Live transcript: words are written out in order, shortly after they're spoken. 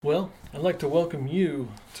Well, I'd like to welcome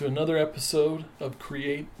you to another episode of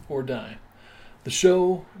Create or Die, the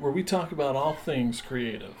show where we talk about all things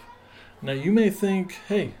creative. Now, you may think,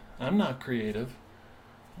 hey, I'm not creative.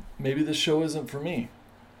 Maybe this show isn't for me.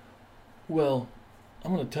 Well,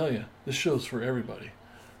 I'm going to tell you, this show's for everybody,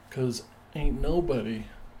 because ain't nobody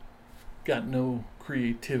got no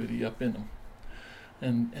creativity up in them.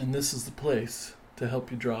 And this is the place to help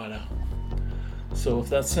you draw it out. So if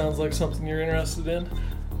that sounds like something you're interested in,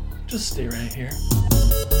 just stay right here.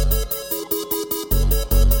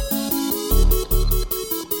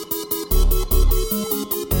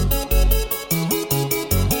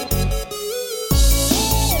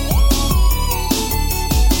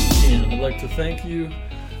 And I'd like to thank you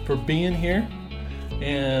for being here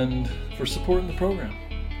and for supporting the program.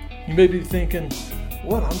 You may be thinking,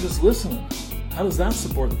 what? I'm just listening. How does that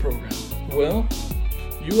support the program? Well,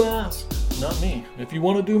 you asked, not me. If you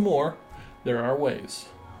want to do more, there are ways.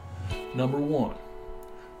 Number one,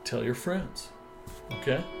 tell your friends,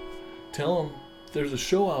 okay? Tell them there's a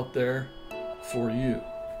show out there for you,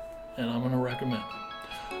 and I'm going to recommend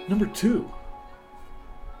it. Number two,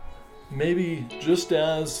 maybe just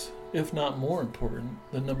as, if not more important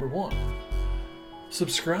than number one,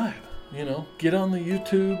 subscribe, get on the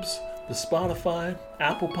YouTubes, the Spotify,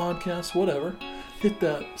 Apple Podcasts, whatever, hit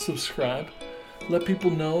that subscribe. Let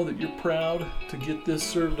people know that you're proud to get this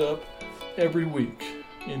served up every week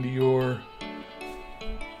into your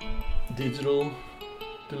digital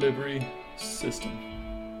delivery system.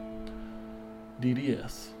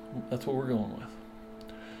 DDS. That's what we're going with.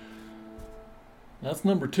 That's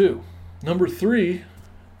number two. Number three,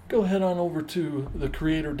 go head on over to the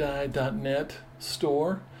createordie.net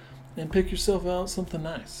store and pick yourself out something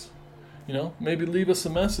nice. Maybe leave us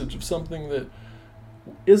a message of something that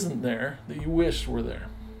isn't there that you wish were there.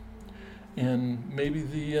 And maybe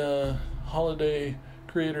the holiday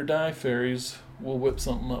Create or Die fairies will whip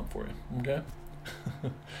something up for you, okay?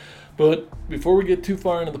 But before we get too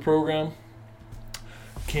far into the program,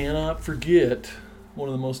 cannot forget one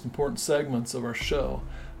of the most important segments of our show.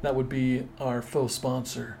 That would be our faux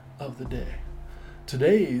sponsor of the day.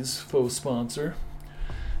 Today's faux sponsor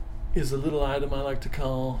is a little item I like to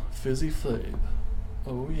call Fizzy Flav.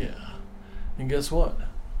 Oh yeah. And guess what?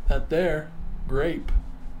 That there, grape,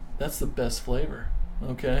 that's the best flavor,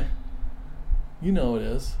 okay? You know it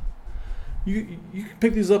is. You can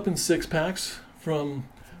pick these up in 6-packs from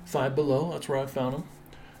Five Below. That's where I found them.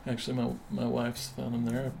 Actually, my wife's found them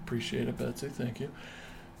there. I appreciate it, Betsy. Thank you.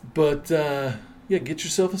 But, get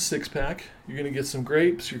yourself a 6-pack. You're going to get some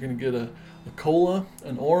grapes. You're going to get a cola,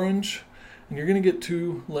 an orange, and you're going to get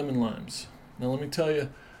 2 lemon limes. Now, let me tell you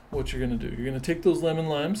what you're going to do. You're going to take those lemon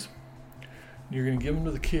limes, and you're going to give them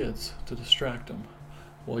to the kids to distract them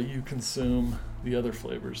while you consume the other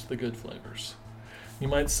flavors, the good flavors. You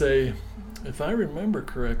might say, if I remember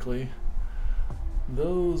correctly,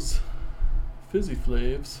 those Fizzy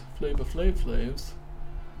Flavs, Flava Flavs,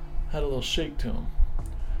 had a little shake to them.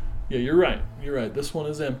 Yeah, you're right. This one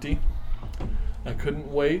is empty. I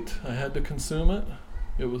couldn't wait. I had to consume it.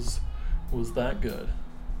 It was that good.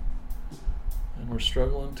 And we're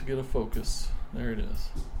struggling to get a focus. There it is.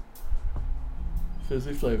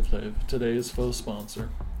 Fizzy Flav, today's faux sponsor.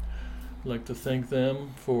 I'd like to thank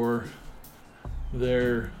them for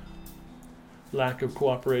their lack of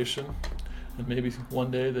cooperation, and maybe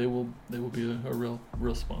one day they will be a real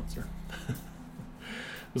sponsor.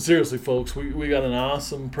 But seriously, folks, we got an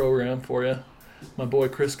awesome program for you. My boy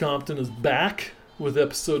Chris Compton is back with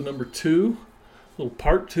episode number 2, little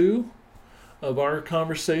part 2 of our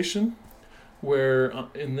conversation, where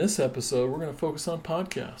in this episode we're going to focus on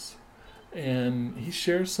podcasts, and he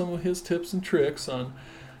shares some of his tips and tricks on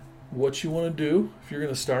what you want to do if you're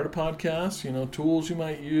going to start a podcast, tools you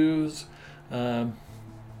might use,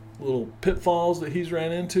 little pitfalls that he's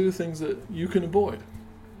ran into, things that you can avoid.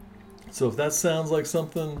 So if that sounds like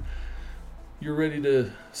something you're ready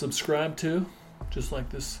to subscribe to, just like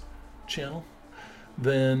this channel,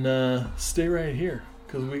 then stay right here,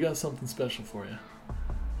 because we got something special for you.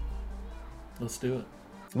 Let's do it.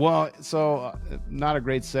 Well, so not a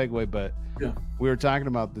great segue, but yeah, we were talking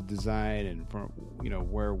about the design and from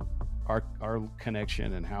where our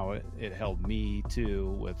connection and how it helped me too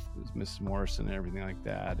with Mrs. Morrison and everything like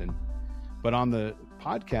that. But on the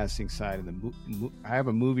podcasting side, I have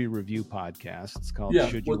a movie review podcast. It's called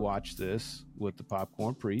Should You Watch This with the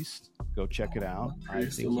Popcorn Priest. Go check it out. I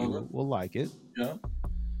think you will like it. Yeah.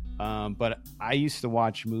 But I used to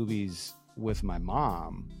watch movies with my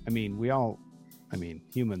mom.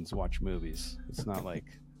 Humans watch movies. It's not like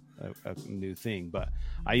a new thing, but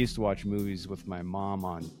I used to watch movies with my mom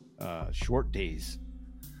on short days.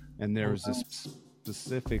 And there was this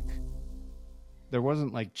specific. There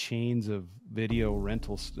wasn't like chains of video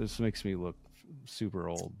rental. This makes me look super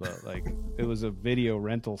old, but like it was a video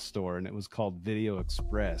rental store, and it was called Video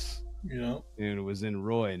Express. Yeah. And it was in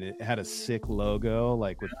Roy, and it had a sick logo,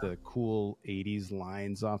 like with the cool 80s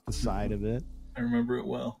lines off the side of it. I remember it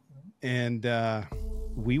well. And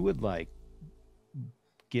we would like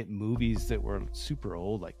get movies that were super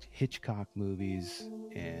old, like Hitchcock movies,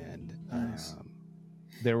 and Nice.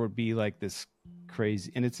 there would be like this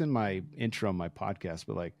crazy, and it's in my intro on my podcast,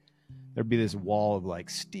 but like there'd be this wall of like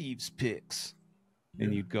Steve's picks,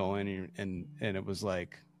 and you'd go in and it was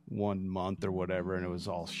like 1 month or whatever, and it was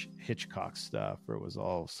all Hitchcock stuff, or it was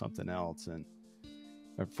all something else, and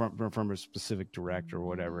from a specific director or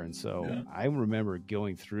whatever. And so I remember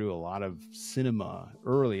going through a lot of cinema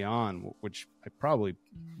early on, which I probably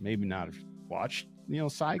maybe not have watched,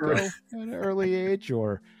 Psycho at an early age,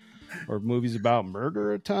 or movies about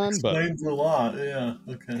murder a ton. Explains a lot. Yeah.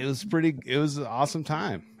 Okay. It was an awesome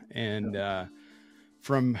time. And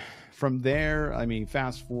from there, I mean,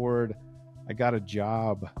 fast forward, I got a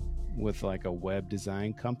job with like a web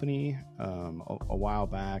design company a while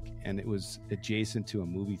back, and it was adjacent to a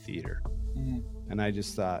movie theater. And I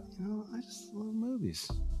just thought, I just love movies.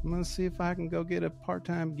 I'm gonna see if I can go get a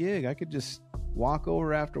part-time gig. I could just walk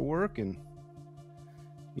over after work and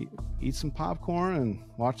eat some popcorn and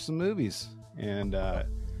watch some movies. And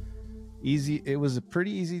it was a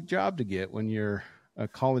pretty easy job to get when you're a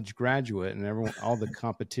college graduate, and all the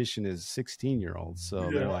competition is 16-year-olds. So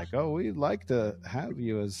they're like, "Oh, we'd like to have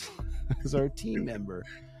you as our team member."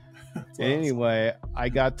 Anyway, I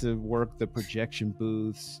got to work the projection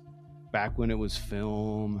booths back when it was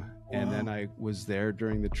film, and then I was there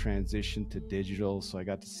during the transition to digital. So I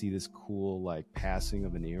got to see this cool like passing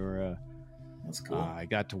of an era. That's cool. I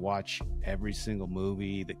got to watch every single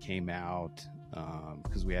movie that came out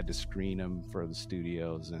because we had to screen them for the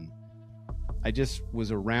studios, and I just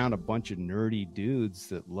was around a bunch of nerdy dudes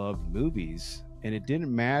that loved movies, and it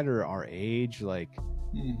didn't matter our age, like,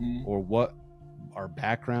 or what our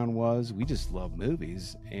background was. We just loved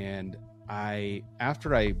movies. And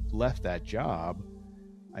after I left that job,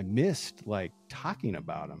 I missed like talking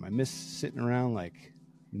about them. I missed sitting around like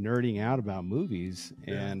nerding out about movies.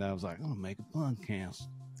 And I was like, oh, make a podcast.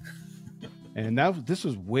 And this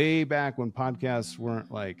was way back when podcasts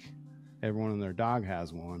weren't like everyone and their dog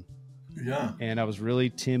has one. Yeah. And I was really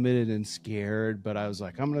timid and scared, but I was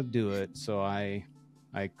like, I'm going to do it. So I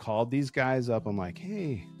called these guys up. I'm like,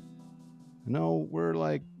 hey, I know we're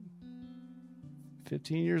like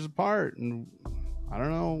 15 years apart, and I don't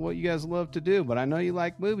know what you guys love to do, but I know you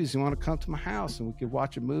like movies. You want to come to my house and we could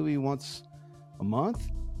watch a movie once a month?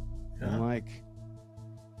 And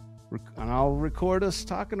and I'll record us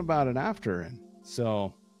talking about it after. And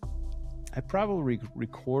so I probably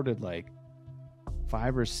recorded like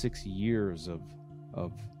 5 or 6 years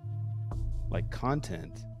of like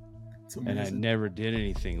content, and I never did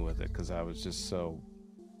anything with it because I was just so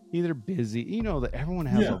either busy, that everyone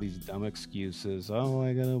has all these dumb excuses. Oh,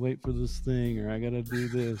 I gotta wait for this thing, or I gotta do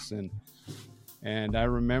this, and I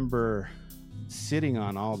remember sitting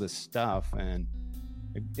on all this stuff, and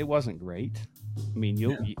it wasn't great. I mean,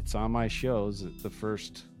 it's on my shows. The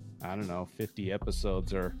first, 50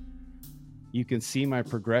 episodes are. You can see my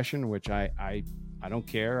progression, which I don't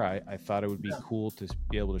care. I thought it would be cool to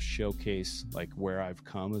be able to showcase like where I've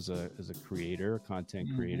come as a creator, content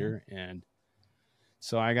creator. And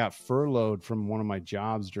so I got furloughed from one of my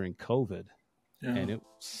jobs during COVID, and it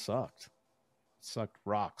sucked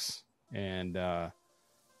rocks. And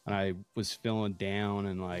I was feeling down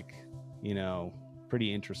and like,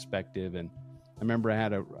 pretty introspective. And I remember I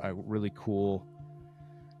had a really cool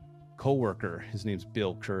coworker. His name's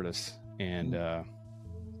Bill Curtis. And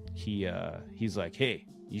he's like, hey,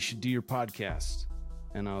 you should do your podcast.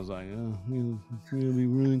 And I was like, oh, it'll be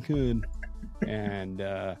really good.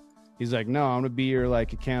 And he's like, no, I'm gonna be your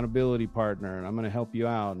like accountability partner, and I'm gonna help you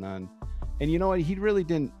out. And you know what? He really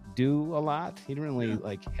didn't do a lot. He didn't really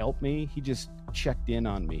like help me. He just checked in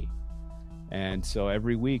on me. And so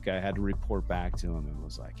every week I had to report back to him and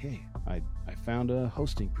was like, hey, I found a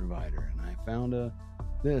hosting provider, and I found a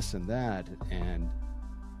this and that, and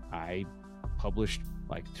I published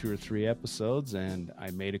like 2 or 3 episodes, and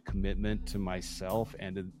I made a commitment to myself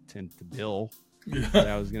and to Bill that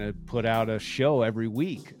I was going to put out a show every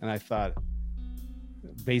week. And I thought,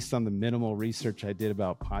 based on the minimal research I did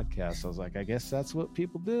about podcasts, I was like, I guess that's what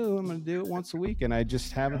people do. I'm going to do it once a week. And I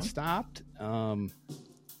just haven't stopped.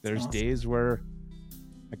 There's awesome days where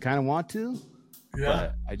I kind of want to,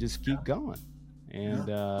 but I just keep going. And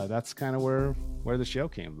that's kind of where the show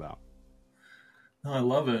came about. No, I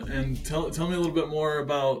love it. And tell me a little bit more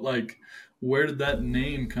about like where did that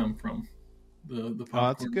name come from? The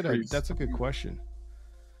Popcorn Priest. That's a good question.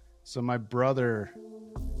 So my brother,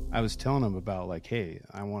 I was telling him about like, hey,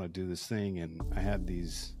 I want to do this thing, and I had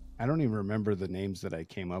these. I don't even remember the names that I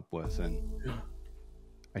came up with, and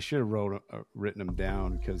I should have written them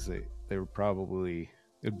down because they were probably,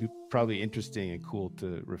 it'd be probably interesting and cool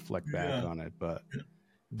to reflect back on it, but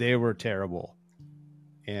they were terrible.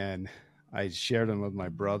 And I shared them with my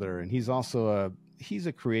brother, and he's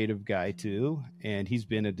a creative guy too, and he's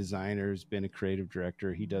been a designer, he's been a creative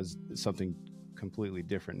director. He does something completely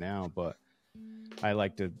different now, but I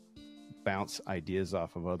like to bounce ideas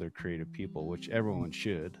off of other creative people, which everyone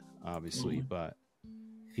should, obviously. Mm-hmm. But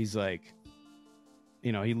he's like,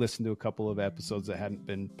 he listened to a couple of episodes that hadn't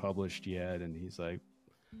been published yet, and he's like,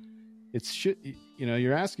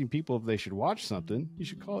 you're asking people if they should watch something, you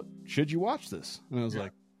should call it "Should You Watch This?" And I was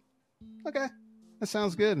like, okay, that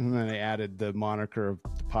sounds good. And then I added the moniker of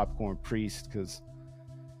the Popcorn Priest because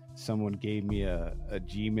someone gave me a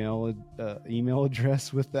Gmail email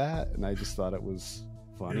address with that, and I just thought it was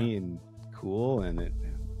funny and cool, and it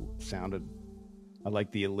sounded, I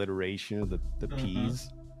like the alliteration of the P's.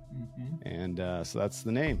 Mm-hmm. And so that's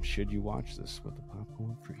the name. Should You Watch This with the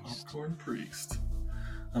Popcorn Priest? Popcorn Priest.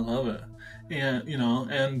 I love it. And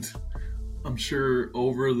and I'm sure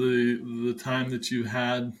over the time that you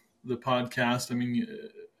had the podcast, I mean,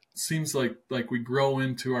 it seems like we grow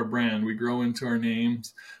into our brand, we grow into our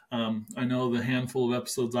names. I know the handful of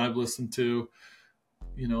episodes I've listened to,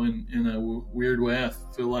 in a weird way, I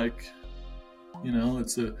feel like,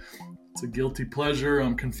 it's a guilty pleasure.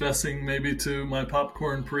 I'm confessing maybe to my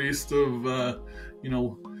Popcorn Priest of,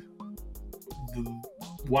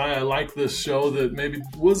 why I like this show that maybe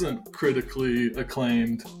wasn't critically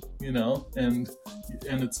acclaimed, and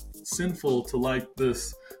it's sinful to like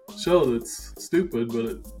this show that's stupid,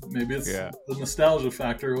 but maybe it's the nostalgia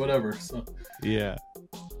factor or whatever. So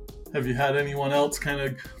have you had anyone else kind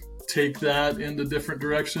of take that into different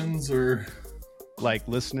directions, or like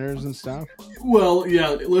listeners and stuff? Well,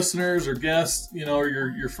 listeners or guests, or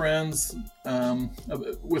your friends,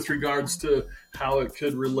 with regards to how it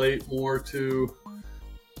could relate more to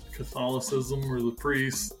Catholicism or the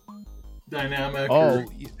priest dynamic.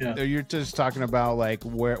 You're just talking about like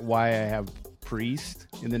why I have priest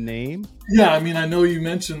in the name? Yeah, I mean, I know you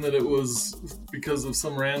mentioned that it was because of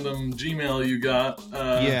some random Gmail you got.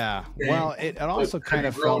 Well, it also kind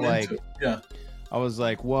of felt like, I was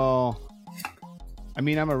like, well, I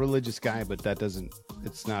mean, I'm a religious guy, but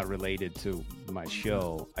it's not related to my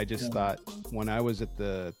show. I just thought when I was at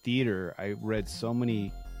the theater, I read so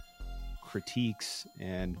many critiques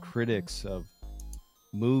and critics of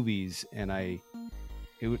movies, and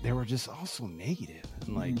they were just also negative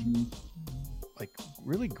and like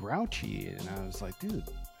really grouchy, and I was like, dude,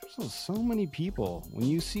 there's so many people, when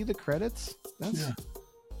you see the credits, that's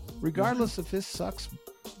regardless if this sucks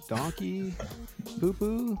donkey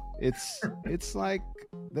poo-poo, it's like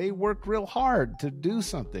they worked real hard to do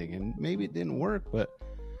something, and maybe it didn't work, but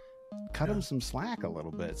cut them some slack a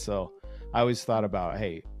little bit. So I always thought about,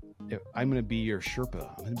 hey, I'm going to be your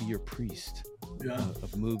Sherpa. I'm going to be your priest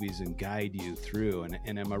of movies and guide you through.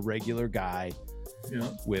 And I'm a regular guy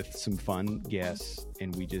with some fun guests.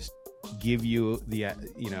 And we just give you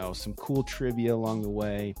some cool trivia along the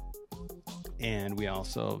way. And we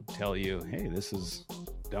also tell you, hey, this is,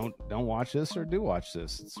 don't watch this or do watch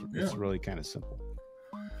this. It's really kind of simple.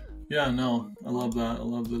 Yeah, no, I love that. I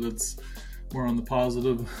love that it's more on the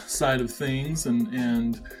positive side of things,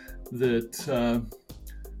 and that,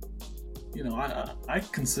 I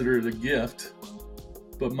consider it a gift,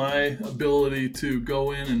 but my ability to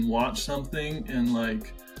go in and watch something and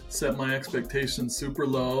like set my expectations super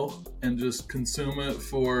low and just consume it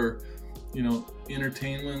for,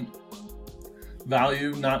 entertainment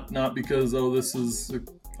value, not because, this is an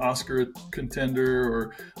Oscar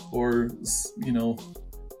contender or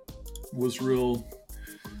was real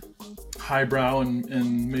highbrow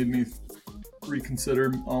and made me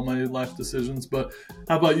reconsider all my life decisions. But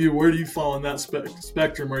how about you? Where do you fall in that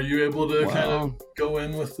spectrum? Are you able to kind of go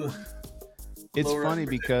in with the... It's funny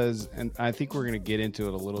because, and I think we're going to get into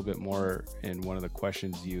it a little bit more in one of the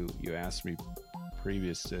questions you asked me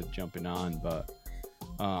previous to jumping on, but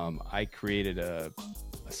I created a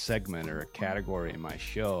segment or a category in my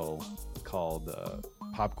show called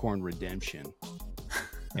Popcorn Redemption.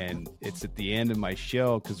 And it's at the end of my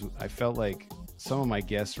show because I felt like some of my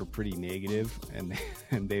guests were pretty negative, and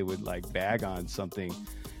they would like bag on something,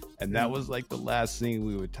 and that was like the last thing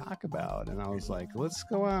we would talk about. And I was like, let's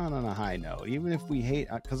go on a high note, even if we hate,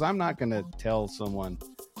 because I'm not going to tell someone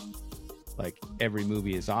like every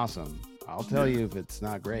movie is awesome. I'll tell you if it's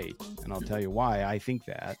not great. and I'll tell you why I think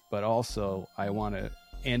that. But also, I want to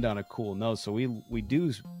end on a cool note. So we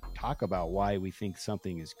do talk about why we think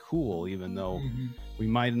something is cool, even though we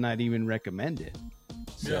might not even recommend it.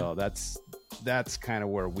 So that's kind of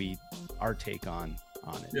where our take on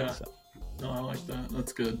it. Yeah. So. No, I like that.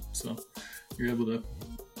 That's good. So you're able to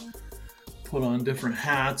put on different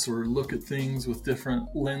hats or look at things with different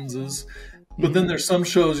lenses. But then there's some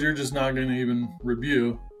shows you're just not going to even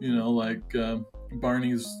review, like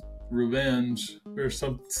Barney's Revenge or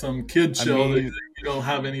some kid show that you don't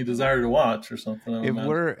have any desire to watch or something.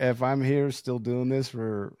 If I'm here still doing this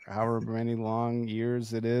for however many long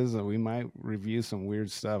years it is, we might review some weird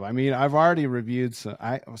stuff. I mean, I've already reviewed some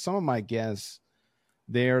of my guests.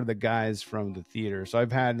 They're the guys from the theater. So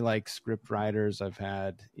I've had like script writers, I've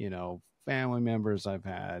had, family members, I've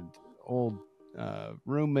had old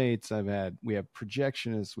roommates, we have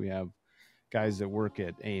projectionists, we have guys that work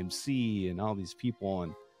at AMC and all these people.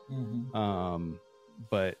 And,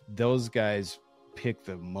 but those guys pick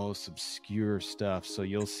the most obscure stuff. So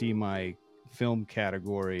you'll see my film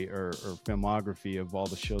category or filmography of all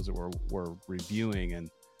the shows that we're reviewing, and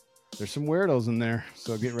there's some weirdos in there,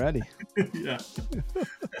 so get ready. Yeah.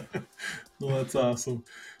 Well, that's awesome.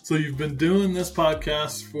 So you've been doing this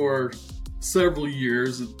podcast for several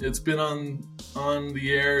years. It's been on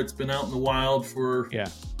the air. It's been out in the wild for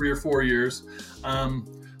 3 or 4 years.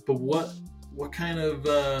 But what kind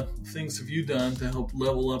of things have you done to help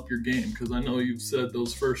level up your game? Because I know you've said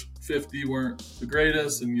those first 50 weren't the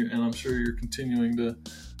greatest, and I'm sure you're continuing to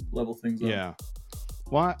level things up. Yeah.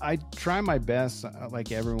 Well, I try my best.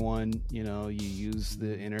 Like everyone, you use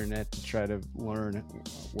the internet to try to learn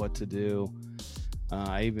what to do.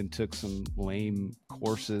 I even took some lame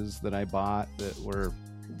courses that I bought that were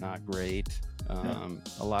not great.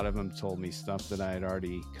 A lot of them told me stuff that I had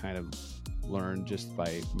already kind of learned just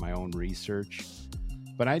by my own research.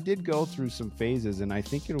 But I did go through some phases, and I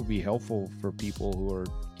think it'll be helpful for people who are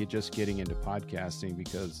just getting into podcasting,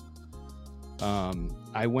 because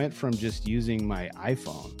I went from just using my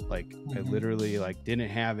iPhone, like I literally didn't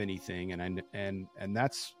have anything, and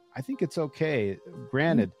that's, I think it's okay.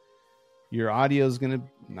 Granted, your audio is going to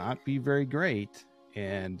not be very great,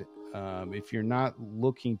 and if you're not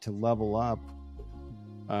looking to level up,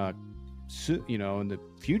 in the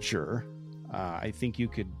future, I think you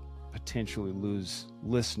could potentially lose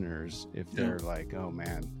listeners if they're like, oh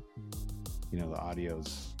man, the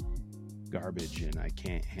audio's garbage and I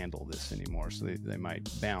can't handle this anymore, so they might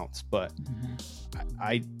bounce. But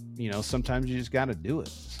I sometimes you just got to do it.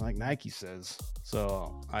 It's like Nike says.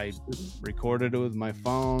 So I recorded it with my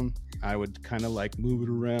phone. I would kind of move it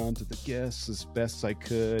around to the guests as best I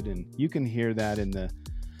could, and you can hear that in the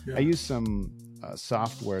I use some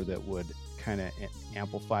software that would kind of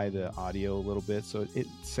amplify the audio a little bit, so it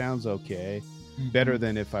sounds okay, better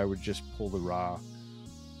than if I would just pull the raw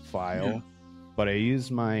file. But I use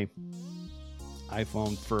my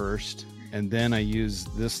iPhone first, and then I use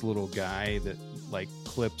this little guy that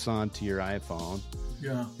clips onto your iPhone.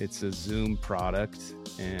 It's a Zoom product,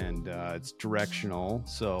 and it's directional,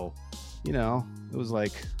 so it was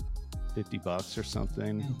like $50 or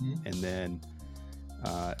something. And then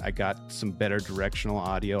I got some better directional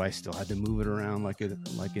audio. I still had to move it around like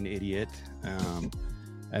an idiot.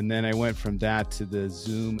 And then I went from that to the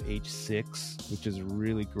Zoom H6, which is a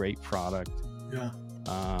really great product.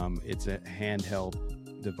 It's a handheld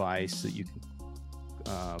device that you can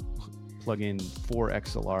plug in 4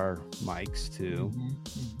 XLR mics to.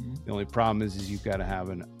 The only problem is you've got to have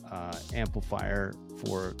an amplifier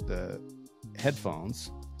for the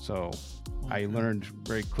headphones. So I learned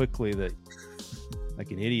very quickly that,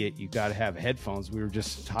 like an idiot, you got to have headphones. We were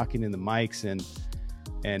just talking in the mics,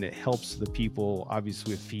 and it helps the people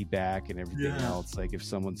obviously with feedback and everything else. Like if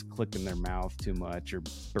someone's clicking their mouth too much or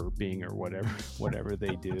burping or whatever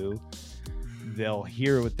they do, they'll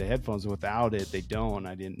hear it with the headphones. Without it, they don't.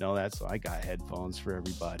 I didn't know that, so I got headphones for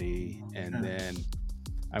everybody. And then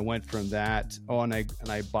I went from that. Oh, and I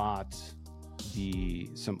bought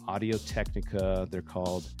some Audio Technica. They're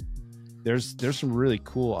called. There's some really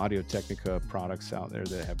cool Audio Technica products out there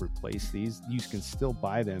that have replaced these. You can still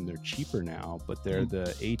buy them. They're cheaper now, but they're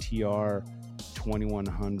the ATR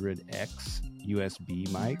 2100X USB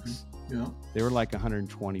mics. They were like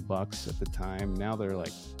 $120 at the time. Now they're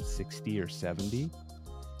like 60 or 70,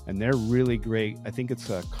 and they're really great. I think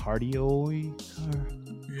it's a cardioid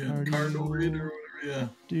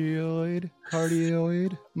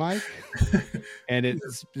mic, and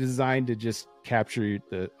it's designed to just capture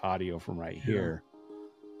the audio from right here.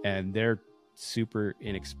 And they're super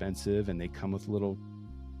inexpensive, and they come with little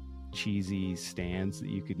cheesy stands that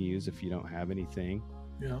you can use if you don't have anything.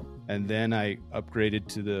 Yeah. And then I upgraded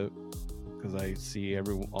to because I see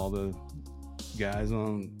all the guys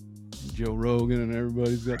on Joe Rogan and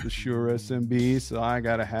everybody's got the Shure SMB, so I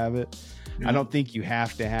gotta have it. Yeah. I don't think you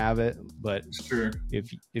have to have it, but Sure.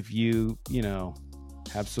 if you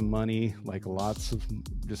have some money, like lots of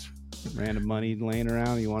just random money laying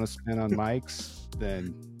around you want to spend on mics,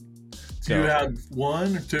 then do you have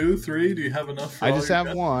 1 or 2, 3? Do you have enough for I all just your have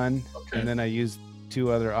guests? one, Okay. and then I use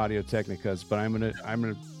 2 other Audio Technicas, but I'm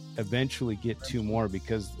gonna eventually get 2 more,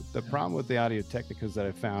 because the problem with the Audio Technicas that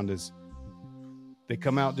I found is they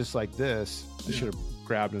come out just like this. I should have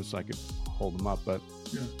grabbed them so I could hold them up, but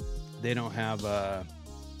Yeah. they don't have a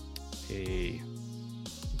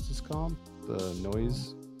what's this called? The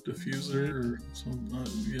noise Diffuser or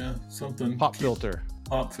something. pop filter.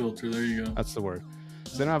 Pop filter. There you go. That's the word.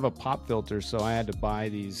 So they don't have a pop filter, so I had to buy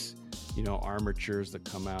these, armatures that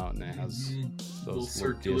come out, and it has Little those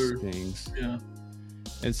circular disc things. Yeah.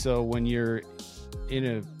 And so when you're in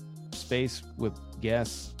a space with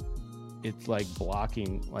guests, it's like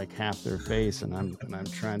blocking like half their face, and I'm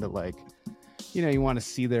trying to you want to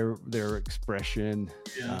see their expression.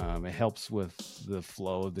 Yeah. It helps with the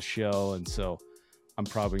flow of the show, and so I'm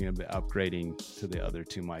probably going to be upgrading to the other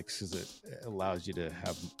 2 mics because it allows you to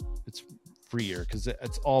have it's freer because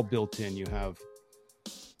it's all built in. You have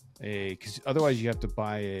because otherwise you have to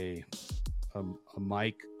buy a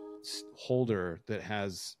mic holder that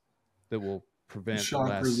will prevent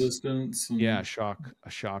shock resistance. And, a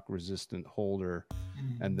shock resistant holder,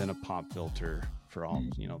 and then a pop filter for all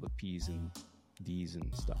the P's and D's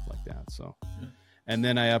and stuff like that. So and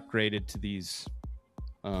then I upgraded to these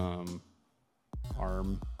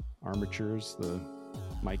armatures, the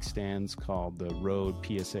mic stands called the Rode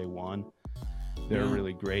PSA 1. They're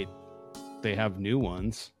really great. They have new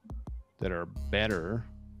ones that are better,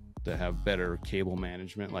 that have better cable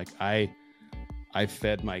management. Like I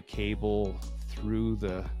fed my cable through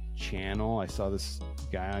the channel. I saw this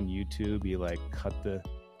guy on YouTube. He cut the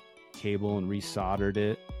cable and resoldered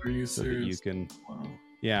it. Are you so serious? that you can. Wow.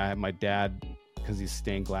 Yeah, I had my dad, because he's a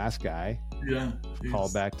stained glass guy. Yeah.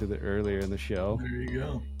 Call back to the earlier in the show. There you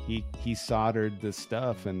go. He soldered the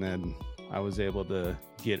stuff, and then I was able to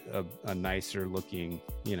get a nicer looking,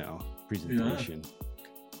 presentation.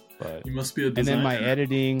 But you must be a designer. and then my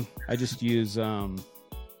editing, I just use a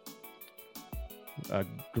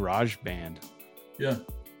GarageBand. Yeah.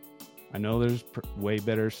 I know there's way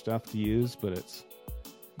better stuff to use, but it's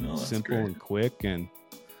simple great. and quick and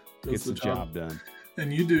Does gets the job done.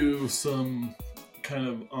 And you do some kind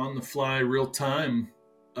of on the fly, real time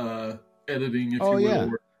editing, if you will.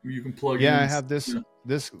 Where you can plug in. Yeah, I have this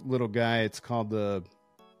little guy. It's called the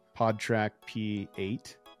PodTrack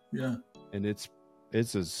P8. Yeah. And it's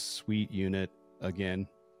a sweet unit. Again,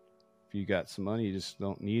 if you got some money, you just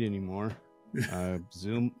don't need anymore.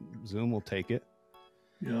 Zoom will take it.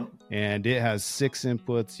 Yeah. And it has 6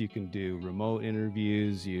 inputs. You can do remote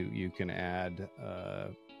interviews. You can add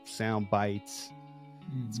sound bites.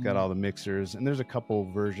 It's got all the mixers, and there's a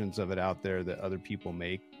couple versions of it out there that other people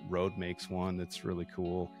make. Rode makes one that's really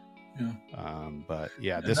cool. Yeah. But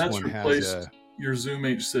yeah, And this that's one replaced has your Zoom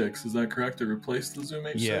H6. Is that correct? It replaced the Zoom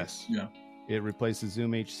H6? Yes. Yeah. It replaced the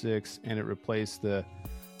Zoom H6, and it replaced I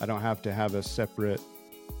don't have to have a separate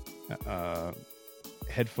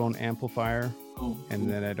headphone amplifier. Oh, and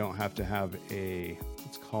then I don't have to have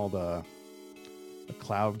it's called a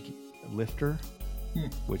cloud lifter,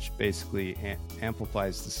 which basically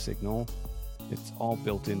amplifies the signal. It's all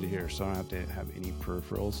built into here, so I don't have to have any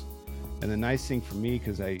peripherals. And the nice thing for me,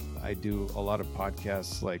 because I do a lot of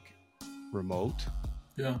podcasts remote.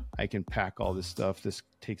 Yeah. I can pack all this stuff. This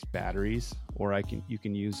takes batteries, or you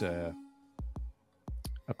can use a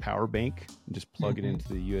power bank and just plug it into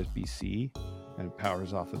the USB-C, and it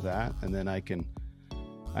powers off of that. And then I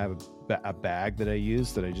have a bag that I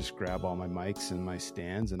use that I just grab all my mics and my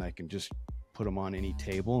stands, and I can just put them on any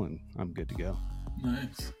table, and I'm good to go.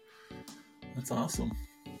 Nice. That's awesome.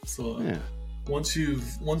 So yeah. Once you've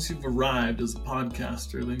arrived as a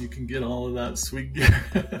podcaster, then you can get all of that sweet gear.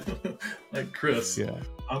 Like Chris. Yeah.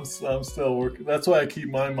 I'm still working. That's why I keep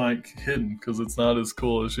my mic hidden, because it's not as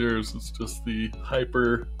cool as yours. It's just the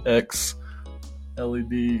HyperX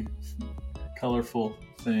LED colorful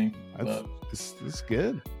thing. It's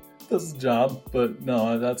good. Does the job, but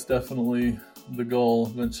no, that's definitely the goal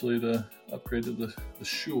eventually, to upgrade to the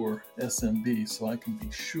Shure SMB, so I can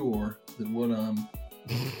be sure that what I'm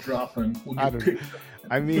dropping will get picked up.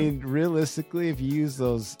 I mean, realistically, if you use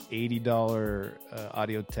those $80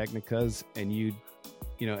 Audio Technicas and you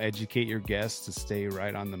educate your guests to stay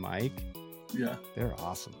right on the mic, yeah, they're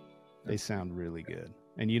awesome. They sound really good,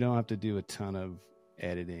 and you don't have to do a ton of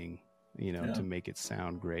editing. to make it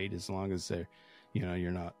sound great, as long as they're,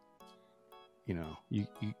 you're not, you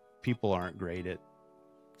people aren't great at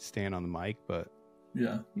staying on the mic, but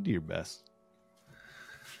you do your best.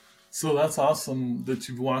 So that's awesome that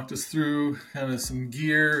you've walked us through kind of some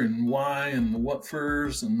gear and why and the what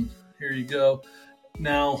furs, and here you go.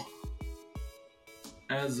 Now,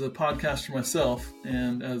 as a podcaster myself,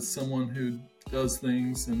 and as someone who does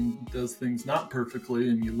things not perfectly,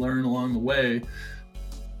 and you learn along the way,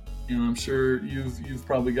 and I'm sure you've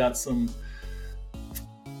probably got some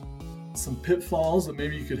pitfalls that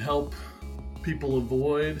maybe you could help people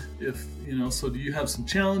avoid, if so do you have some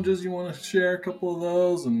challenges you want to share, a couple of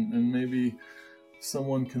those, and maybe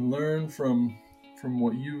someone can learn from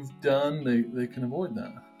what you've done, they can avoid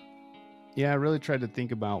that? I really tried to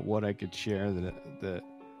think about what I could share that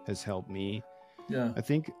has helped me. I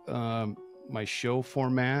think my show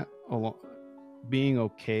format, being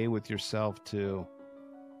okay with yourself to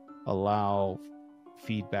allow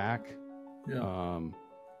feedback.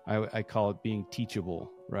 I call it being teachable,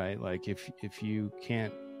 right? Like if you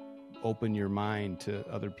can't open your mind to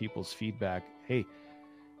other people's feedback, hey,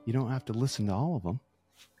 you don't have to listen to all of them.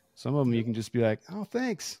 Some of them you can just be like, oh,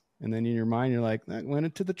 thanks. And then in your mind, you're like, that went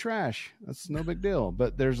into the trash. That's no big deal.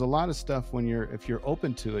 But there's a lot of stuff if you're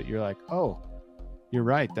open to it, you're like, oh, you're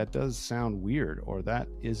right. That does sound weird, or that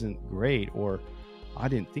isn't great, or I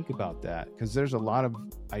didn't think about that. Because there's a lot of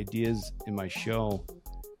ideas in my show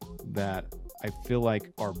that I feel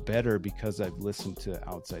like are better because I've listened to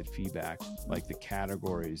outside feedback, like the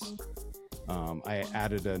categories. I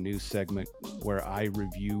added a new segment where I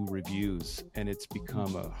review reviews, and it's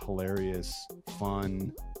become a hilarious,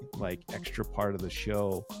 fun, like extra part of the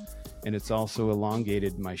show. And it's also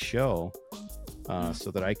elongated my show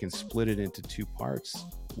so that I can split it into 2 parts,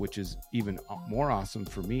 which is even more awesome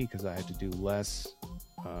for me because I had to do less,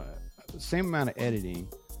 same amount of editing,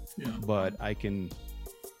 but I can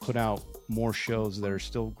put out more shows that are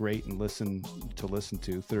still great and listen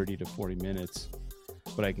to 30 to 40 minutes,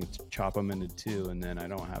 but I can chop them into 2, and then I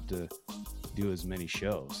don't have to do as many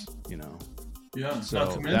shows, So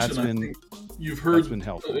not to mention, I think you've heard, that's been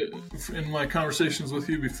helpful. In my conversations with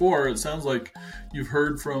you before, it sounds like you've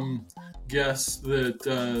heard from guests that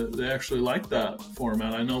they actually like that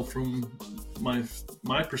format. I know from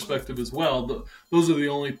my perspective as well, those are the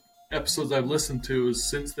only episodes I've listened to is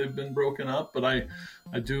since they've been broken up, but I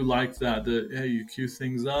do like that hey, you cue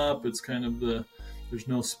things up. It's kind of there's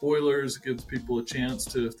no spoilers. It gives people a chance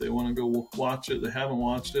to, if they want to go watch it, they haven't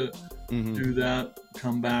watched it, do that,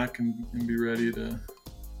 come back and be ready to.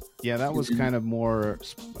 Yeah, that was kind of more,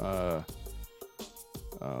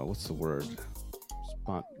 what's the word?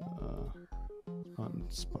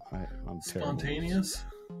 Spontaneous?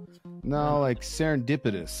 No, like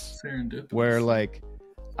serendipitous. Where like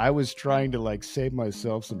I was trying to like save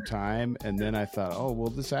myself some time, and then I thought, oh, well,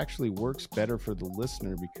 this actually works better for the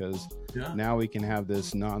listener because now we can have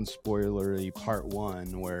this non-spoilery part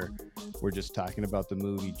 1 where we're just talking about the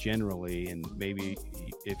movie generally, and maybe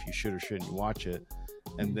if you should or shouldn't watch it.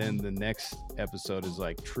 And then the next episode is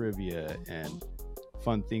like trivia and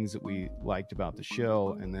fun things that we liked about the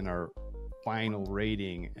show, and then our final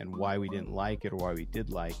rating and why we didn't like it or why we did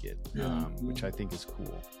like it, which I think is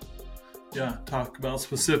cool. Talk about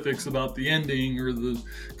specifics about the ending or the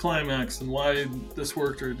climax and why this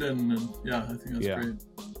worked or it didn't. And I think that's great.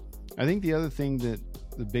 I think the other thing that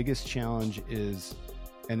the biggest challenge is,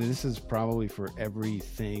 and this is probably for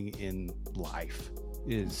everything in life,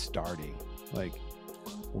 is starting, like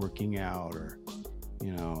working out or,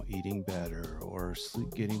 eating better or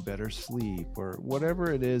getting better sleep or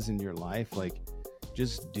whatever it is in your life. Like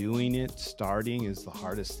just doing it, starting is the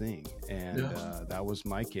hardest thing. And that was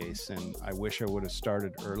my case. And I wish I would have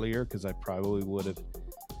started earlier, because I probably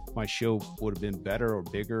my show would have been better or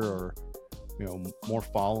bigger or, more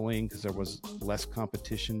following, because there was less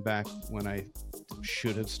competition back when I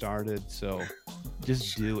should have started. So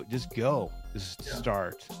just do it, just go, just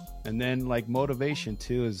start. And then like motivation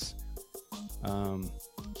too is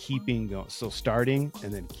keeping going. So starting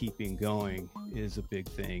and then keeping going is a big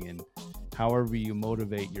thing. And however you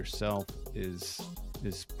motivate yourself is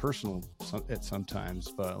personal at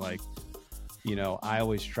sometimes, but like, I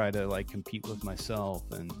always try to like compete with myself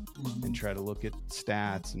and try to look at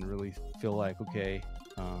stats and really feel like, okay,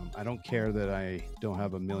 I don't care that I don't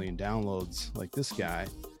have 1 million downloads like this guy,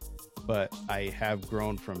 but I have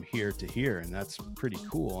grown from here to here, and that's pretty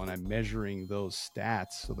cool. And I'm measuring those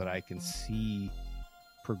stats so that I can see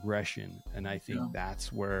progression. And I think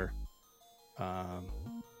that's where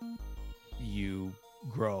you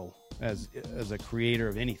grow as a creator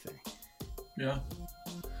of anything. No,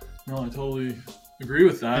 I totally agree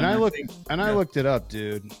with that. And I looked it up,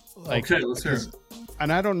 dude. Like, okay, let's hear it.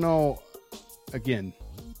 And I don't know. Again,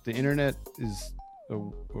 the internet is a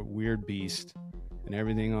weird beast, and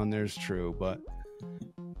everything on there is true. But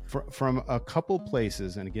from a couple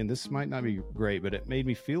places, and again, this might not be great, but it made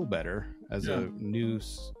me feel better as a new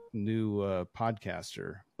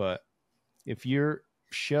podcaster. But if your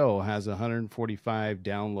show has 145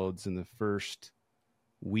 downloads in the first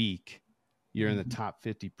week, you're in the top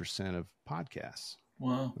 50% of podcasts.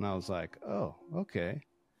 Wow. And I was like, oh, okay.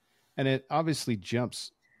 And it obviously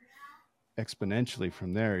jumps exponentially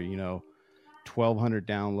from there. 1,200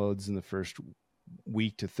 downloads in the first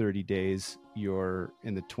week to 30 days, you're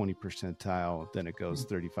in the 20 percentile. Then it goes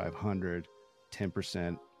 3,500,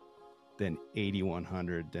 10%, then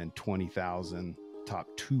 8,100, then 20,000, top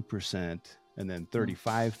 2%, and then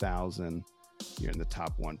 35,000, you're in the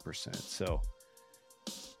top 1%. So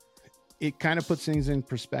it kind of puts things in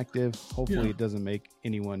perspective. Hopefully it doesn't make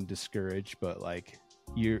anyone discouraged, but like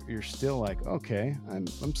you're still like, okay,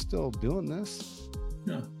 I'm still doing this.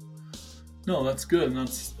 Yeah. No, that's good. And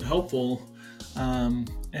that's helpful.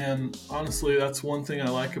 And honestly, that's one thing I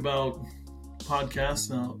like about podcasts.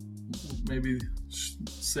 Now, maybe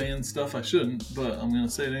saying stuff I shouldn't, but I'm going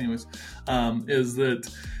to say it anyways, is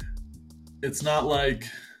that it's not like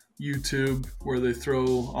YouTube where they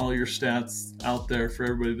throw all your stats out there for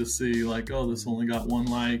everybody to see, like, oh, this only got 1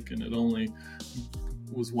 like and it only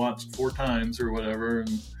was watched 4 times or whatever.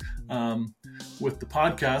 And with the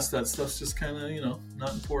podcast, that stuff's just kind of,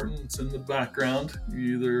 not important. It's in the background.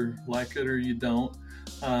 You either like it or you don't.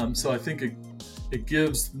 So I think it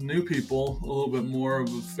gives new people a little bit more of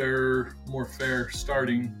a more fair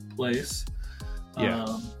starting place.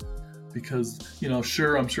 Because,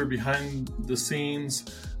 sure, I'm sure behind the scenes,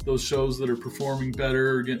 those shows that are performing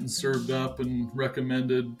better are getting served up and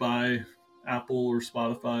recommended by Apple or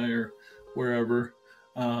Spotify or wherever.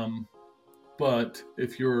 But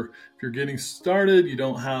if you're getting started, you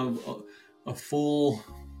don't have a full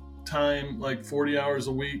time, like 40 hours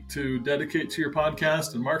a week to dedicate to your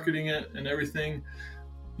podcast and marketing it and everything,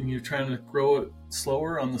 and you're trying to grow it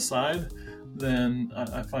slower on the side, then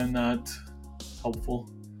I find that helpful.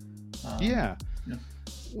 Yeah.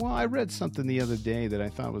 Well, I read something the other day that I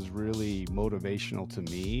thought was really motivational to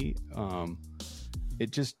me.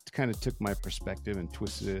 It just kind of took my perspective and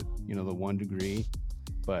twisted it, the 1 degree.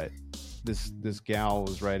 But this gal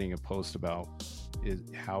was writing a post about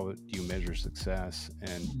how do you measure success.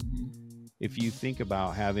 And if you think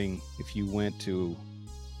about if you went to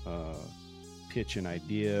pitch an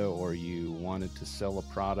idea, or you wanted to sell a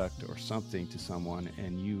product or something to someone,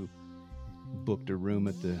 and you booked a room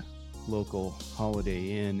at the local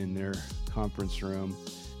Holiday Inn in their conference room,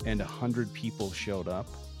 and 100 people showed up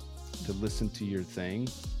to listen to your thing,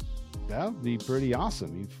 that would be pretty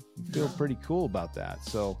awesome. You feel pretty cool about that.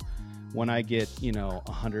 So when I get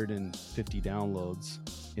 150 downloads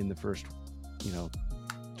in the first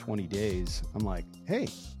 20 days, I'm like, hey,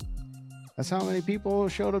 that's how many people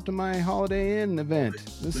showed up to my Holiday Inn event.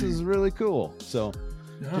 This is really cool. So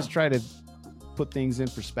just try to put things in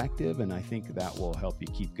perspective, and I think that will help you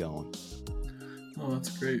keep going. Oh,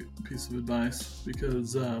 that's a great piece of advice,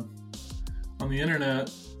 because on the internet,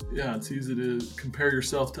 it's easy to compare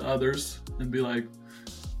yourself to others and be like,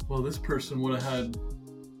 well, this person would have had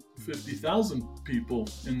 50,000 people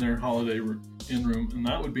in their Holiday Inn room, and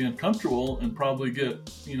that would be uncomfortable and probably get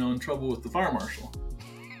in trouble with the fire marshal.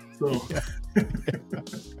 So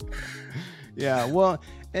well,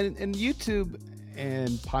 and YouTube and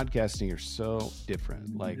podcasting are so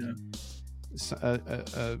different. Like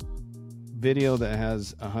a video that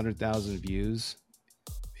has 100,000 views,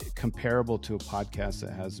 comparable to a podcast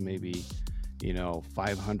that has maybe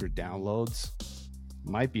 500 downloads,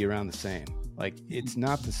 might be around the same. Like, it's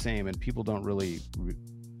not the same, and people don't really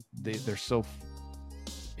they're so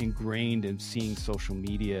ingrained in seeing social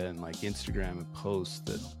media and like Instagram and posts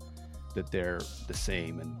that they're the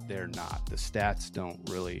same, and they're not. The stats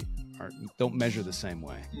don't measure the same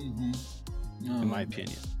way, in my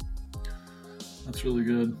opinion. That's really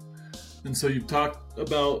good. And so you've talked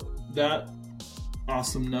about that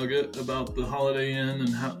awesome nugget about the Holiday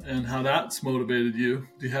Inn and how that's motivated you.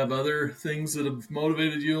 Do you have other things that have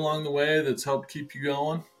motivated you along the way that's helped keep you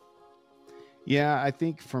going? Yeah, I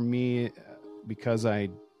think for me, because I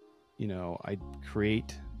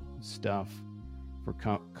create stuff for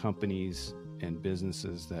companies and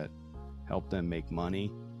businesses that help them make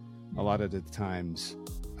money. A lot of the times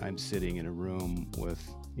I'm sitting in a room with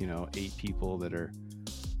 8 people that are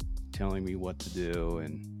telling me what to do,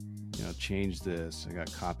 and change this. I got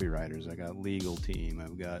copywriters, I got legal team,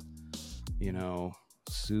 I've got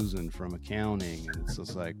Susan from accounting, and it's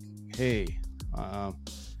just like, hey,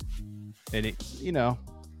 and it,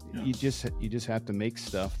 you just have to make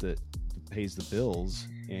stuff that pays the bills.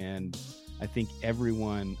 And I think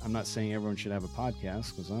I'm not saying everyone should have a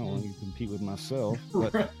podcast, because I don't want to compete with myself,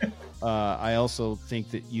 but I also think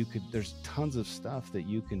that there's tons of stuff that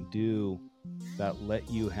you can do that let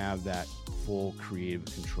you have that full creative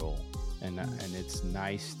control. And it's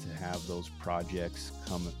nice to have those projects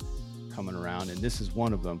coming around. And this is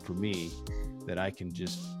one of them for me, that I can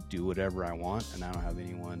just do whatever I want, and I don't have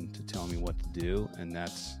anyone to tell me what to do. And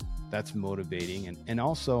that's motivating, and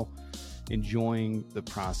also enjoying the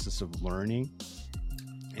process of learning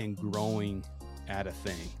and growing at a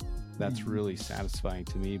thing. That's really satisfying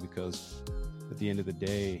to me, because at the end of the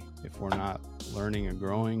day, if we're not learning and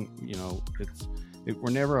growing,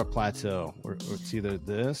 we're never a plateau. It's either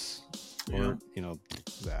this or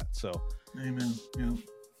that. So amen.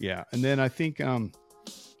 Yeah. And then I think I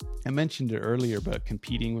mentioned it earlier, but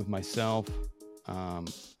competing with myself, I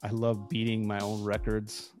love beating my own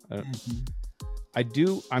records.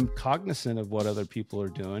 I'm cognizant of what other people are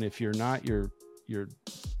doing. If you're not,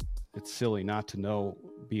 it's silly not to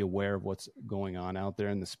be aware of what's going on out there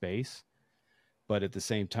in the space. But at the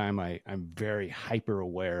same time, I'm very hyper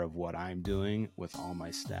aware of what I'm doing with all my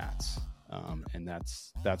stats. And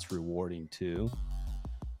that's rewarding too.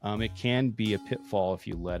 It can be a pitfall if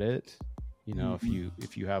you let it,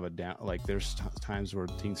 if you have a down, like there's times where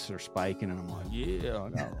things are spiking and I'm like, yeah, I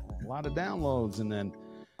got a lot of downloads. And then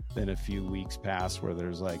a few weeks pass where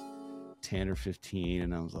there's like 10 or 15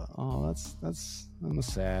 and I was like, oh, I'm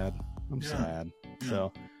sad. Yeah.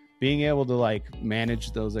 So being able to like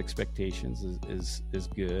manage those expectations is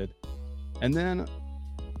good. And then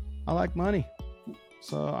I like money.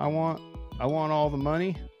 So I want all the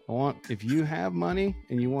money. If you have money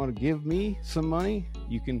and you want to give me some money,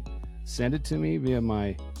 you can send it to me via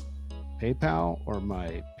my PayPal or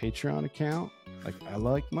my Patreon account. Like, I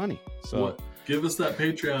like money. So give us that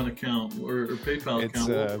Patreon account or PayPal account.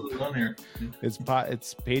 We'll put it on here. It's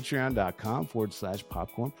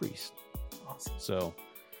patreon.com/popcorn priest. Awesome. So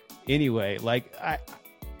anyway, like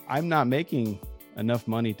I'm not making enough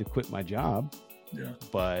money to quit my job. Yeah.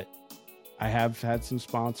 But I have had some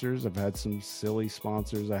sponsors. I've had some silly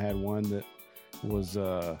sponsors. I had one that was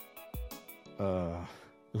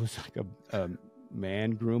it was like a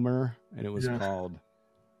man groomer, and it was called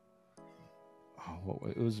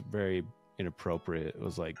it was very inappropriate. It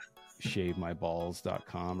was like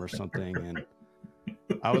shavemyballs.com or something, and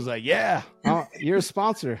I was like, yeah, you're a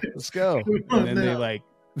sponsor, let's go. And then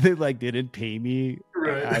they didn't pay me.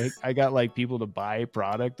 Right. I got like people to buy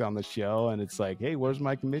product on the show, and it's like, hey, where's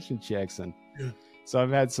my commission checks? And so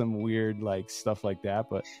I've had some weird like stuff like that.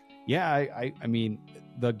 But yeah, I mean,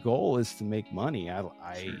 the goal is to make money. I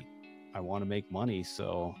want to make money.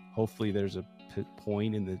 So hopefully there's a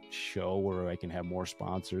point in the show where I can have more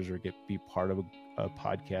sponsors or be part of a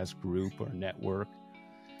podcast group or network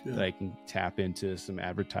that I can tap into some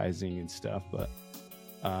advertising and stuff. But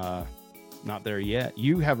not there yet.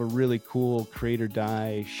 You have a really cool Create or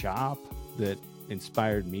Die shop that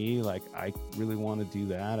inspired me. Like, I really want to do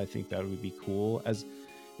that. I think that would be cool. As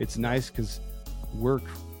it's nice because we're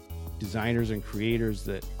designers and creators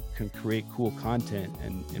that can create cool content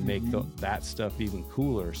and make that stuff even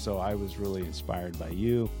cooler. So I was really inspired by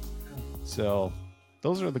you. So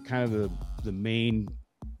those are the kind of the main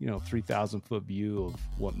 3,000 foot view of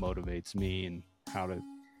what motivates me and how to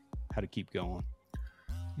keep going.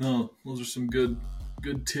 No, those are some good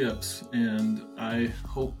tips, and I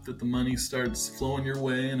hope that the money starts flowing your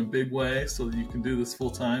way in a big way so that you can do this full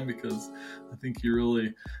time, because I think you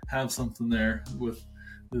really have something there with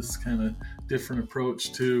this kind of different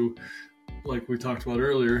approach to, like we talked about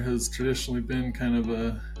earlier, has traditionally been kind of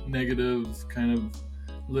a negative kind of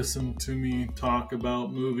listen to me talk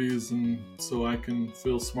about movies and so I can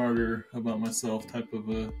feel smarter about myself type of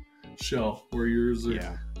a show, where yours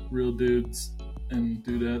are real dudes and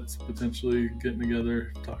dudettes potentially getting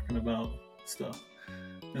together talking about stuff.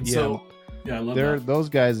 And so I love that. Those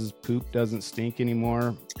guys' poop doesn't stink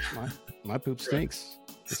anymore. My poop stinks.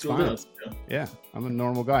 It's still fine. Does. Yeah, I'm a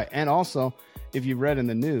normal guy. And also, if you've read in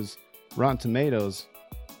the news, Rotten Tomatoes,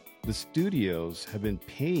 the studios have been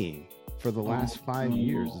paying for the last 5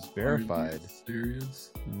 years. It's verified. Are you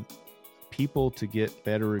serious? People to get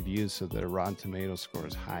better reviews so their Rotten Tomato score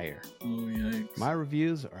is higher. Oh, yikes. My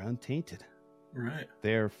reviews are untainted. Right.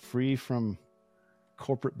 They're free from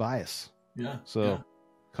corporate bias. Yeah. So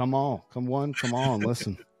come on,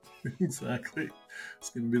 listen. Exactly.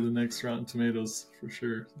 It's going to be the next Rotten Tomatoes for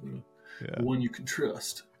sure. The one you can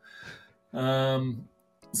trust.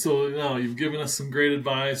 So no, you've given us some great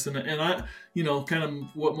advice, and I, kind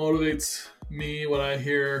of what motivates me, what I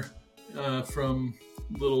hear from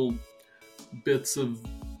little bits of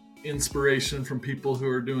inspiration from people who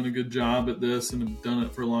are doing a good job at this and have done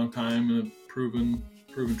it for a long time and have proven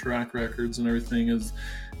track records and everything is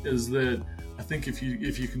that I think if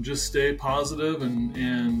you can just stay positive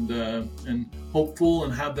and hopeful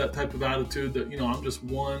and have that type of attitude that I'm just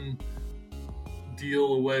one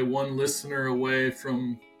deal away, one listener away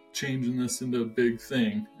from changing this into a big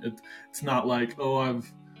thing. It's not like, oh,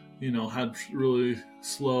 I've had really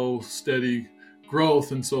slow, steady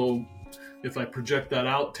growth, and so if I project that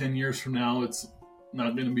out 10 years from now, it's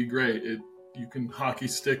not going to be great. You can hockey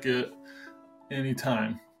stick it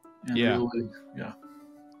anytime. And really, yeah.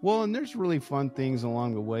 Well, and there's really fun things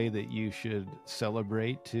along the way that you should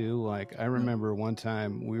celebrate too. Like I remember one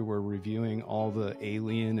time we were reviewing all the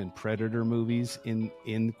Alien and Predator movies in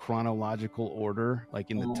chronological order, like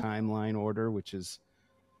in the timeline order, which is,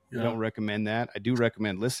 I don't recommend that. I do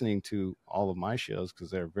recommend listening to all of my shows because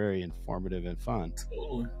they're very informative and fun.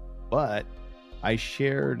 Totally. But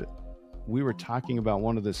we were talking about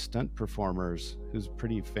one of the stunt performers who's a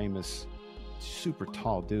pretty famous, super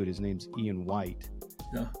tall dude. His name's Ian White.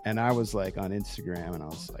 Yeah. And I was like on Instagram, and I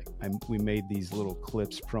was like, we made these little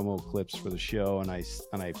promo clips for the show, and I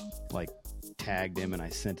like tagged him and I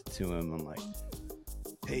sent it to him. I'm like,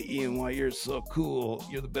 hey Ian White, you're so cool.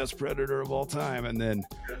 You're the best Predator of all time. And then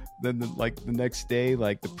the next day,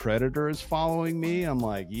 like the Predator is following me. I'm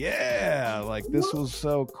like, yeah, like this was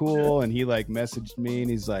so cool. And he like messaged me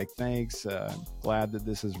and he's like, thanks. I'm glad that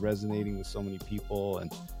this is resonating with so many people.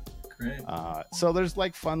 And so there's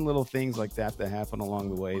like fun little things like that happen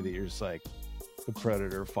along the way that you're just like, the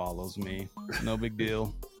Predator follows me. No big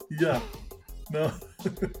deal. Yeah. No,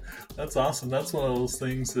 that's awesome. That's one of those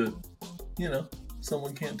things that,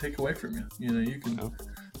 someone can't take away from you. You get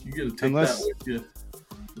to take Unless that with you.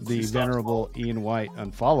 The venerable Ian White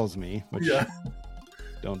unfollows me, which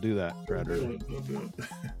don't do that, Predator. Don't do it.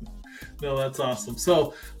 No, that's awesome.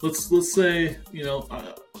 So let's say,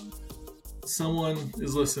 someone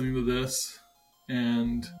is listening to this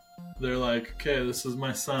and they're like, okay, this is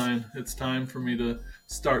my sign. It's time for me to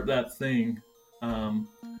start that thing.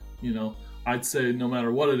 I'd say no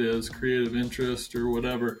matter what it is, creative interest or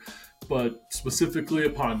whatever, but specifically a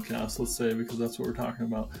podcast, let's say, because that's what we're talking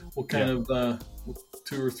about. What kind of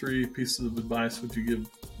 2 or 3 pieces of advice would you give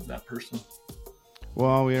that person?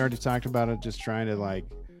 Well, we already talked about it. Just trying to like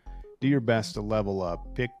do your best to level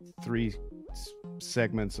up. Pick 3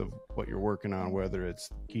 segments of what you're working on, whether it's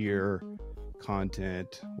gear,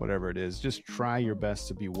 content, whatever it is. Just try your best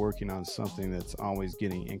to be working on something that's always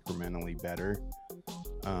getting incrementally better.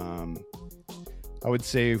 I would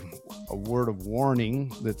say a word of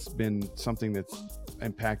warning that's been something that's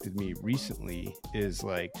impacted me recently is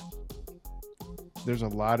like there's a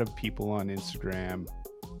lot of people on Instagram,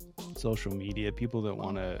 social media, people that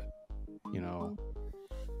want to,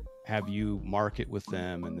 have you market with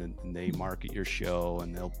them, and then they market your show,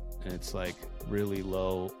 and it's like really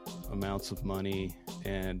low amounts of money.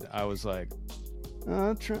 And I was like,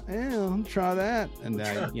 I'll try that. And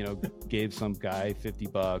I, gave some guy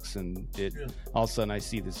 $50 and all of a sudden I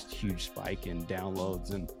see this huge spike in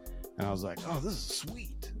downloads and I was like, oh, this is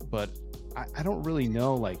sweet. But I don't really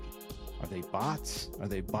know, like, are they bots? Are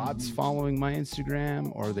they bots following my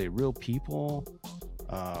Instagram? Or are they real people?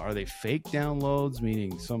 Are they fake downloads,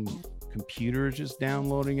 meaning some computer just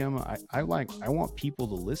downloading them? I want people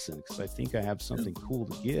to listen because I think I have something cool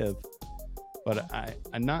to give. But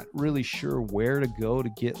I'm not really sure where to go to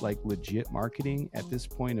get like legit marketing at this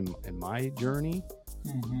point in my journey.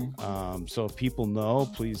 So if people know,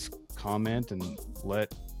 please comment and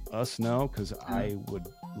let us know, because I would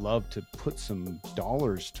love to put some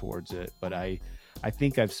dollars towards it. But I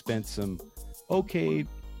think I've spent some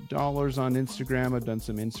dollars on Instagram. I've done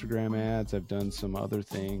some Instagram ads. I've done some other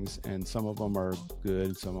things, and some of them are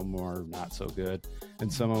good. Some of them are not so good.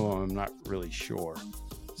 And some of them I'm not really sure.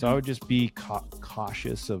 So I would just be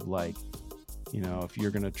cautious of like, if you're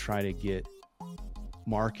going to try to get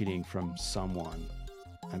marketing from someone,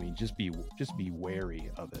 I mean, just be wary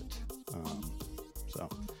of it.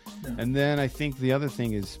 And then I think the other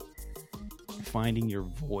thing is finding your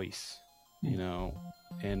voice,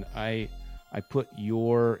 and I put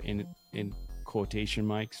your in quotation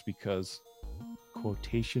marks because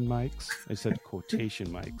quotation marks. I said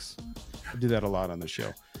quotation marks. I do that a lot on the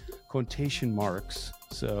show. Quotation marks.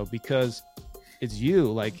 So because it's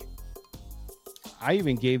you, like I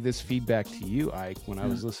even gave this feedback to you, Ike, when I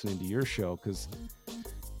was listening to your show, because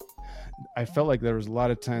I felt like there was a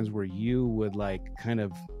lot of times where you would like kind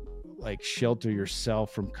of like shelter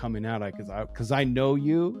yourself from coming out, because I know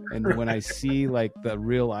you, and when I see like the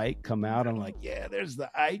real Ike come out, I'm like, yeah, there's the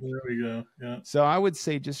Ike. There we go. Yeah. So I would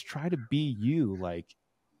say just try to be you. Like,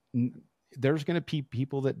 there's going to be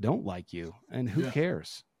people that don't like you, and who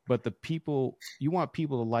cares? But you want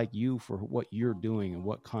people to like you for what you're doing and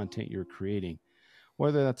what content you're creating,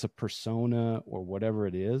 whether that's a persona or whatever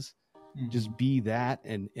it is. Just be that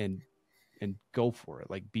and go for it.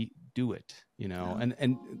 Like, do it, you know? Yeah.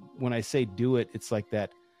 And when I say do it, it's like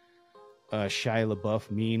that Shia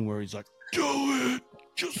LaBeouf meme where he's like, do it,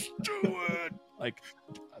 just do it. Like,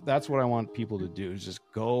 that's what I want people to do, is just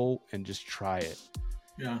go and just try it.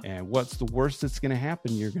 Yeah. And what's the worst that's going to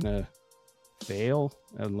happen? You're going to fail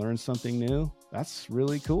and learn something new. That's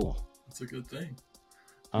really cool. That's a good thing.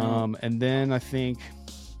 And then I think,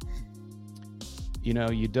 you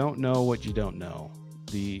know, you don't know what you don't know.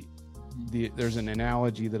 There's an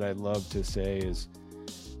analogy that I love to say is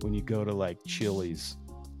when you go to like Chili's,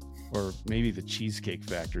 or maybe the Cheesecake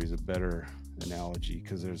Factory is a better analogy,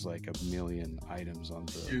 because there's like a million items on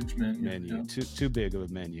the huge menu. Yeah. Too big of a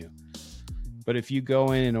menu. But if you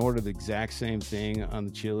go in and order the exact same thing on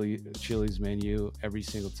the Chili's menu every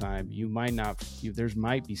single time, there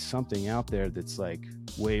might be something out there that's like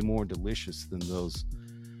way more delicious than those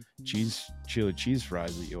chili cheese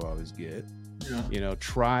fries that you always get. Yeah. You know,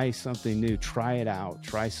 try something new, try it out,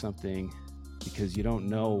 try something, because you don't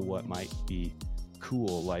know what might be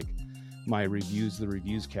cool. Like my reviews, the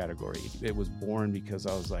reviews category, it was born because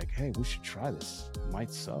I was like, hey, we should try this. It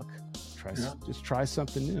might suck. Just try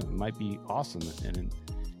something new. It might be awesome.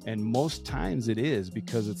 And most times it is,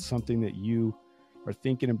 because it's something that you are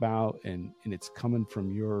thinking about, and it's coming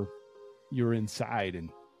from your inside,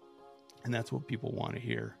 and that's what people want to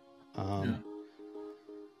hear. I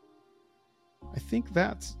think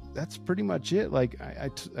that's pretty much it. Like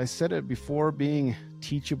I said it before, being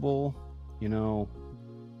teachable. You know,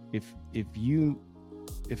 if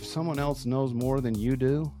someone else knows more than you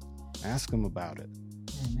do, ask them about it.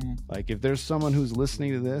 Mm-hmm. Like if there's someone who's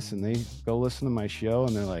listening to this and they go listen to my show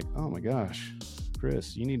and they're like, oh my gosh,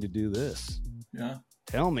 Chris, you need to do this. Yeah.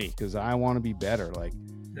 Tell me, because I want to be better. Like,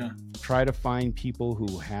 try to find people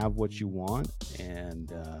who have what you want.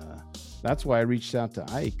 And that's why I reached out to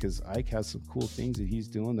Ike, because Ike has some cool things that he's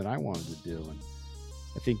doing that I wanted to do. And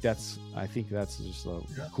I think that's just a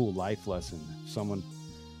cool life lesson. If someone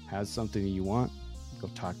has something that you want, go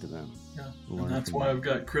talk to them. Yeah, and that's why I've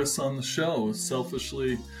got Chris on the show.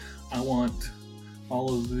 Selfishly, I want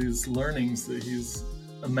all of these learnings that he's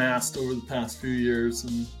amassed over the past few years,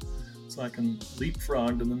 and so I can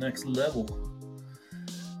leapfrog to the next level.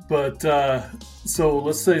 But so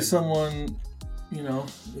let's say someone, you know,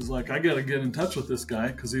 is like, I got to get in touch with this guy,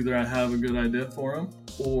 because either I have a good idea for him,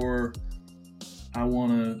 or I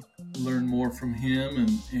want to learn more from him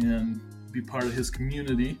and be part of his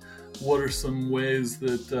community. What are some ways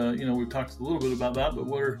that, you know, we've talked a little bit about that, but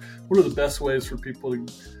what are the best ways for people to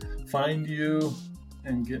find you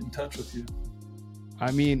and get in touch with you? I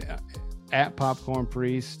mean, at Popcorn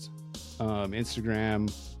Priest,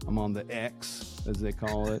 Instagram, I'm on the X, as they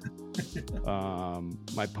call it.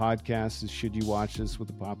 My podcast is Should You Watch This with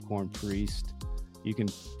the Popcorn Priest. You can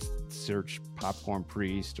search Popcorn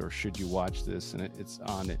Priest or Should You Watch This, and it's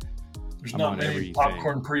on it. There's not many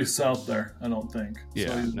popcorn priests out there, I don't think. Yeah,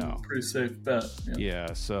 so no. Pretty safe bet.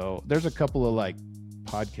 Yeah, so there's a couple of like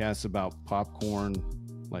podcasts about popcorn,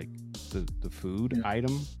 like the food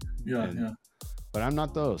item. Yeah. But I'm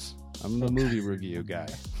not those. I'm the movie review guy.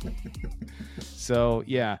 So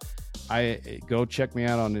yeah, I go check me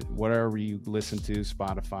out on whatever you listen to,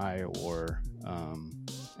 Spotify or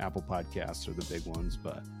Apple Podcasts are the big ones,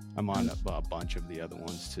 but I'm on a bunch of the other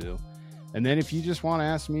ones too. And then if you just want to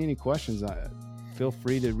ask me any questions, feel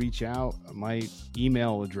free to reach out. My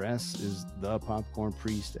email address is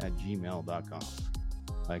thepopcornpriest@gmail.com.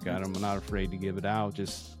 Like, I'm not afraid to give it out.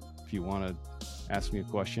 Just if you want to ask me a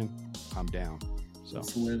question, I'm down. So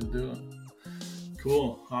that's the way to do it.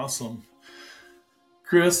 Cool. Awesome.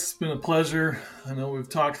 Chris, it's been a pleasure. I know we've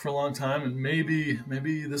talked for a long time, and maybe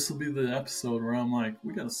this will be the episode where I'm like,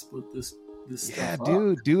 we got to split this stuff up.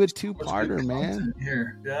 Dude, do a two-parter, man.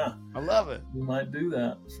 Here, yeah, I love it. We might do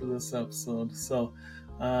that for this episode. So,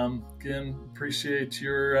 again, appreciate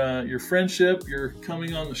your friendship, your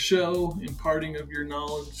coming on the show, imparting of your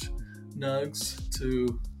knowledge nugs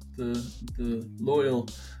to the loyal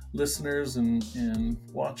listeners and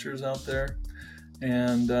watchers out there,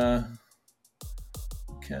 and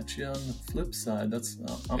catch you on the flip side.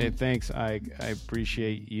 Hey, thanks. I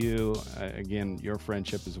appreciate you. Again, your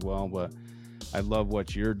friendship as well, but I love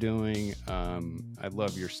what you're doing. I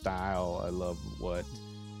love your style. I love what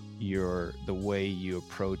the way you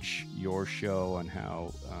approach your show and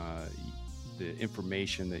how the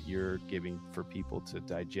information that you're giving for people to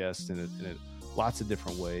digest in lots of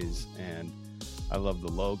different ways. And I love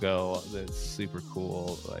the logo. That's super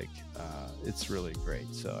cool. Like, it's really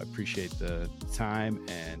great. So I appreciate the time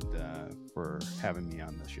and for having me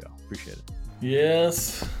on the show. Appreciate it.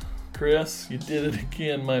 Yes, Chris, you did it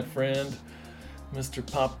again, my friend. Mr.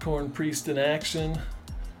 Popcorn Priest in action,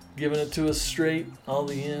 giving it to us straight, all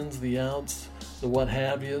the ins, the outs, the what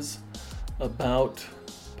have yous about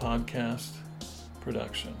podcast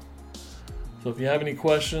production. So if you have any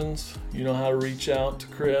questions, you know how to reach out to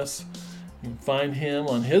Chris. You can find him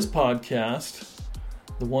on his podcast,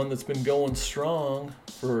 the one that's been going strong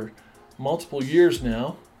for multiple years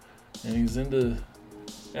now, and he's into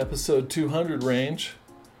episode 200 range.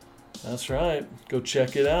 That's right. Go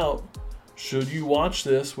check it out. Should you watch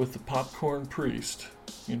this with the Popcorn Priest?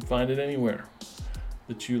 You can find it anywhere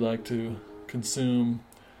that you like to consume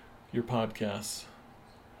your podcasts,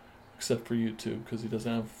 except for YouTube, because he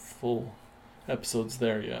doesn't have full episodes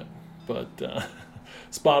there yet. But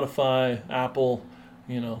Spotify, Apple,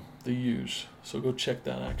 the huge. So go check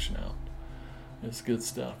that action out. It's good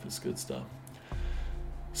stuff.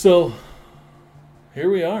 So here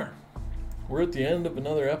we are. We're at the end of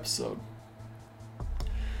another episode.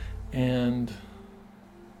 And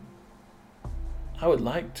I would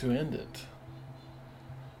like to end it.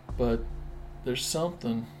 But there's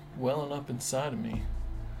something welling up inside of me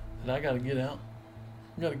that I got to get out.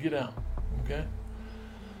 Okay?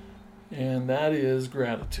 And that is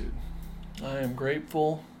gratitude. I am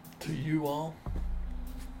grateful to you all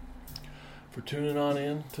for tuning on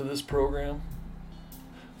in to this program,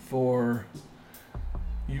 for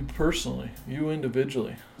you personally, you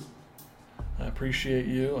individually. I appreciate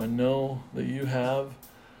you. I know that you have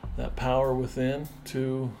that power within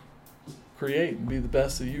to create and be the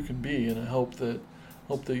best that you can be, and I hope that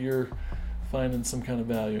you're finding some kind of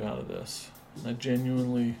value out of this. And I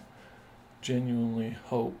genuinely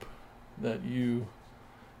hope that you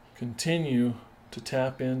continue to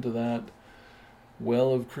tap into that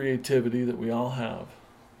well of creativity that we all have.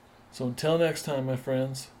 So until next time, my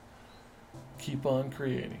friends, keep on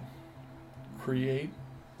creating. Create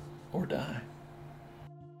or die.